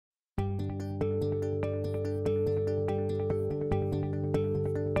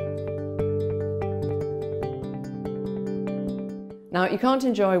Now, you can't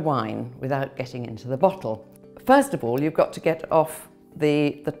enjoy wine without getting into the bottle. First of all, you've got to get off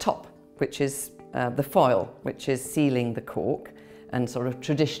the top, which is the foil, which is sealing the cork and sort of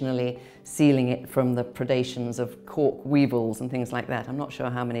traditionally sealing it from the predations of cork weevils and things like that. I'm not sure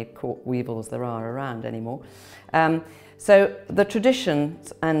how many cork weevils there are around anymore. So the tradition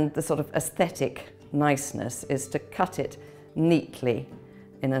and the sort of aesthetic niceness is to cut it neatly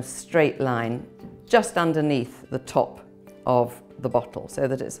in a straight line just underneath the top of the bottle, so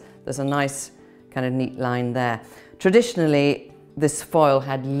that there's a nice kind of neat line there. Traditionally, this foil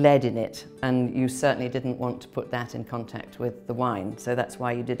had lead in it, and you certainly didn't want to put that in contact with the wine, so that's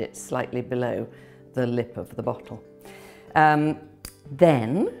why you did it slightly below the lip of the bottle.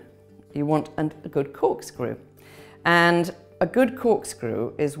 Then you want a good corkscrew, and a good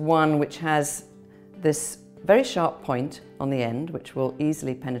corkscrew is one which has this very sharp point on the end, which will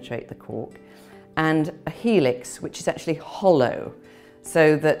easily penetrate the cork, and a helix which is actually hollow,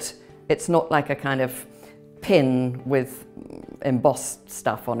 so that it's not like a kind of pin with embossed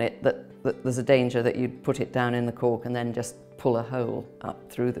stuff on it that there's a danger that you'd put it down in the cork and then just pull a hole up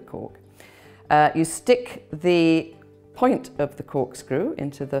through the cork. You stick the point of the corkscrew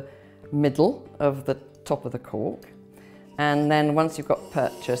into the middle of the top of the cork, and then once you've got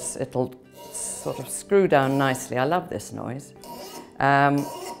purchase, it'll sort of screw down nicely. I love this noise.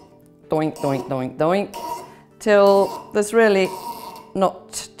 Doink, doink, doink, doink, till there's really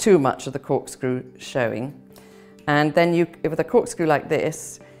not too much of the corkscrew showing. And then with a corkscrew like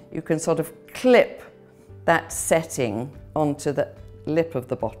this, you can sort of clip that setting onto the lip of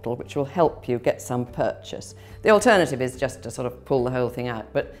the bottle, which will help you get some purchase. The alternative is just to sort of pull the whole thing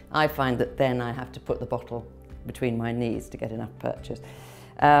out, but I find that then I have to put the bottle between my knees to get enough purchase.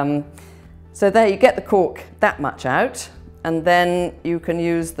 So there you get the cork that much out, and then you can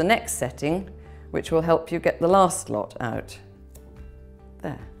use the next setting, which will help you get the last lot out.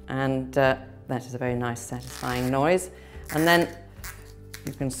 There, and that is a very nice satisfying noise. And then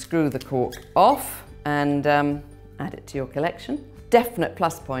you can screw the cork off and add it to your collection. Definite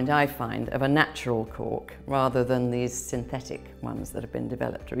plus point, I find, of a natural cork rather than these synthetic ones that have been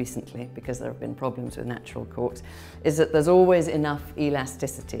developed recently, because there have been problems with natural corks, is that there's always enough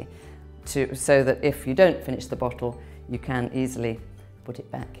elasticity so that if you don't finish the bottle, you can easily put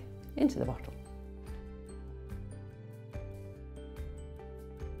it back into the bottle.